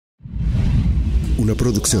Una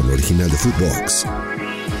producción original de Footbox.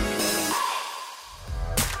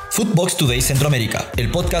 Footbox Today Centroamérica,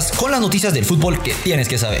 el podcast con las noticias del fútbol que tienes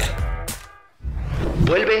que saber.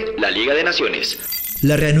 Vuelve la Liga de Naciones.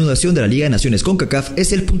 La reanudación de la Liga de Naciones Concacaf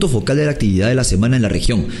es el punto focal de la actividad de la semana en la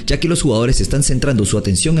región, ya que los jugadores están centrando su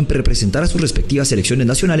atención en representar a sus respectivas selecciones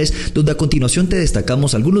nacionales, donde a continuación te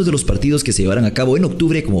destacamos algunos de los partidos que se llevarán a cabo en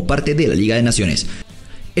octubre como parte de la Liga de Naciones.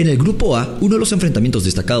 En el grupo A, uno de los enfrentamientos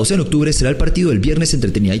destacados en octubre será el partido del viernes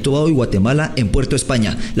entre Trinidad y Tobago y Guatemala en Puerto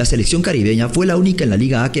España. La selección caribeña fue la única en la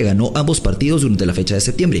Liga A que ganó ambos partidos durante la fecha de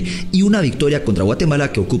septiembre, y una victoria contra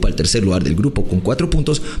Guatemala, que ocupa el tercer lugar del grupo con 4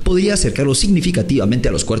 puntos, podría acercarlo significativamente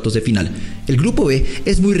a los cuartos de final. El grupo B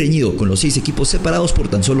es muy reñido, con los 6 equipos separados por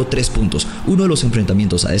tan solo 3 puntos. Uno de los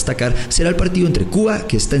enfrentamientos a destacar será el partido entre Cuba,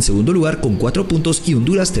 que está en segundo lugar con 4 puntos, y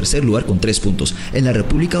Honduras, tercer lugar con 3 puntos, en la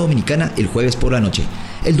República Dominicana el jueves por la noche.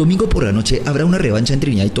 El domingo por la noche habrá una revancha en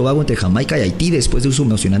Trinidad y Tobago entre Jamaica y Haití después de su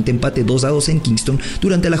emocionante empate 2-2 en Kingston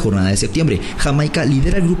durante la jornada de septiembre. Jamaica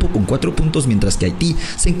lidera el grupo con 4 puntos, mientras que Haití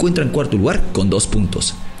se encuentra en cuarto lugar con 2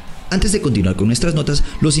 puntos. Antes de continuar con nuestras notas,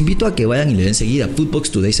 los invito a que vayan y le den seguida a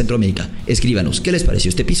Footbox Today Centroamérica. Escríbanos qué les pareció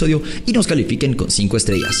este episodio y nos califiquen con 5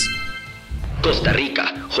 estrellas. Costa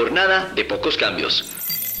Rica, jornada de pocos cambios.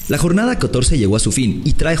 La jornada 14 llegó a su fin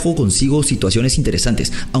y trajo consigo situaciones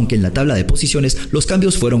interesantes, aunque en la tabla de posiciones los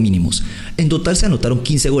cambios fueron mínimos. En total se anotaron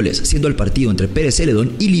 15 goles, siendo el partido entre Pérez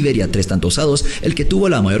Celedón y Liberia 3 tantos a 2 el que tuvo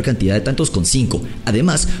la mayor cantidad de tantos, con 5.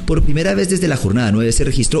 Además, por primera vez desde la jornada 9 se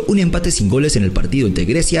registró un empate sin goles en el partido entre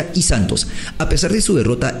Grecia y Santos. A pesar de su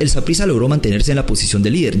derrota, el Saprissa logró mantenerse en la posición de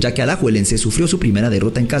líder, ya que Alajuelense sufrió su primera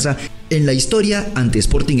derrota en casa en la historia ante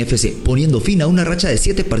Sporting FC, poniendo fin a una racha de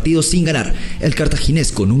 7 partidos sin ganar. El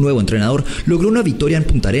cartaginés, con un nuevo entrenador, logró una victoria en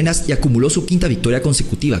Punta Arenas y acumuló su 5ª victoria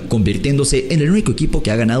consecutiva, convirtiéndose en el único equipo que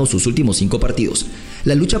ha ganado sus últimos 5 partidos.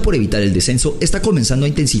 La lucha por evitar el descenso está comenzando a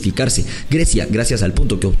intensificarse. Grecia, gracias al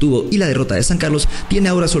punto que obtuvo y la derrota de San Carlos, tiene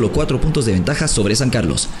ahora solo 4 puntos de ventaja sobre San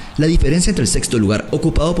Carlos. La diferencia entre el 6º lugar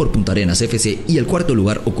ocupado por Punta Arenas FC y el 4º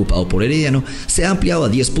lugar ocupado por Herediano se ha ampliado a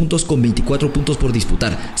 10 puntos con 24 puntos por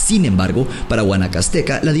disputar. Sin embargo, para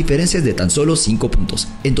Guanacasteca la diferencia es de tan solo 5 puntos.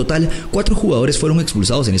 En total, 4 jugadores fueron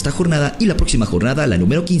expulsados en esta jornada, y la próxima jornada, la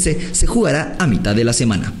número 15, se jugará a mitad de la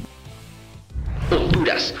semana.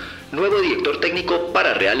 Honduras, nuevo director técnico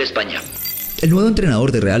para Real España. El nuevo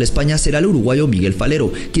entrenador de Real España será el uruguayo Miguel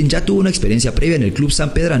Falero, quien ya tuvo una experiencia previa en el club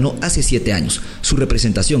sanpedrano hace 7 años. Su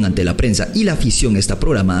representación ante la prensa y la afición está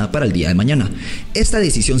programada para el día de mañana. Esta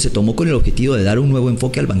decisión se tomó con el objetivo de dar un nuevo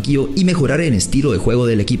enfoque al banquillo y mejorar el estilo de juego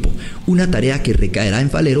del equipo, una tarea que recaerá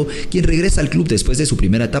en Falero, quien regresa al club después de su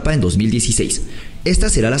primera etapa en 2016. Esta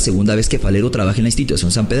será la segunda vez que Falero trabaja en la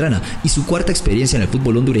institución sanpedrana y su 4ª experiencia en el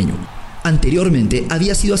fútbol hondureño. Anteriormente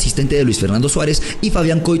había sido asistente de Luis Fernando Suárez y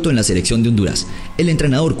Fabián Coito en la selección de Honduras. El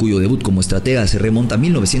entrenador, cuyo debut como estratega se remonta a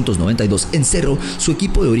 1992 en Cerro, su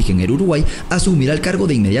equipo de origen era Uruguay, asumirá el cargo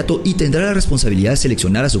de inmediato y tendrá la responsabilidad de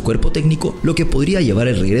seleccionar a su cuerpo técnico, lo que podría llevar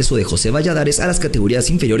el regreso de José Valladares a las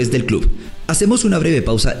categorías inferiores del club. Hacemos una breve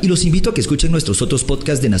pausa y los invito a que escuchen nuestros otros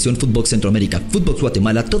podcasts de Nación Footbox Centroamérica, Footbox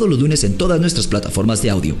Guatemala, todos los lunes en todas nuestras plataformas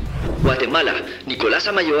de audio. Guatemala, Nicolás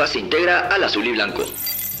Amayoa se integra al azul y blanco.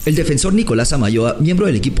 El defensor Nicolás Amayoa, miembro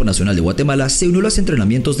del equipo nacional de Guatemala, se unió a los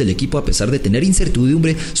entrenamientos del equipo a pesar de tener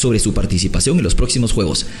incertidumbre sobre su participación en los próximos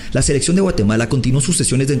juegos. La selección de Guatemala continuó sus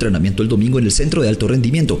sesiones de entrenamiento el domingo en el centro de alto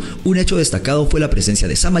rendimiento. Un hecho destacado fue la presencia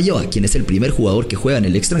de Samayoa, quien es el primer jugador que juega en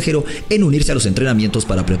el extranjero en unirse a los entrenamientos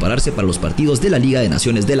para prepararse para los partidos de la Liga de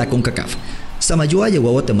Naciones de la Concacaf. Samayoa llegó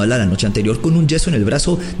a Guatemala la noche anterior con un yeso en el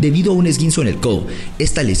brazo debido a un esguinzo en el codo.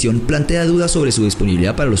 Esta lesión plantea dudas sobre su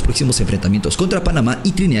disponibilidad para los próximos enfrentamientos contra Panamá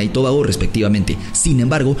y Trinidad y Tobago respectivamente. Sin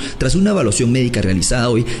embargo, tras una evaluación médica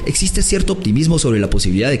realizada hoy, existe cierto optimismo sobre la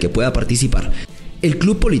posibilidad de que pueda participar. El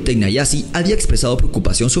club Politecnia Yasi había expresado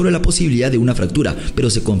preocupación sobre la posibilidad de una fractura,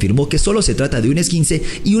 pero se confirmó que solo se trata de un esguince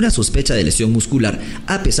y una sospecha de lesión muscular.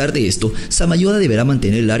 A pesar de esto, Samayoa deberá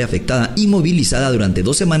mantener el área afectada inmovilizada durante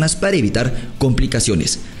 2 semanas para evitar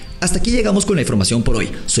complicaciones. Hasta aquí llegamos con la información por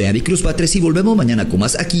hoy. Soy Avi Cruz Batres y volvemos mañana con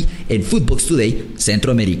más aquí en Footbox Today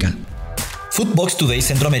Centroamérica. Footbox Today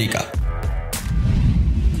Centroamérica.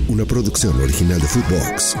 Una producción original de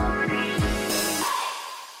Footbox.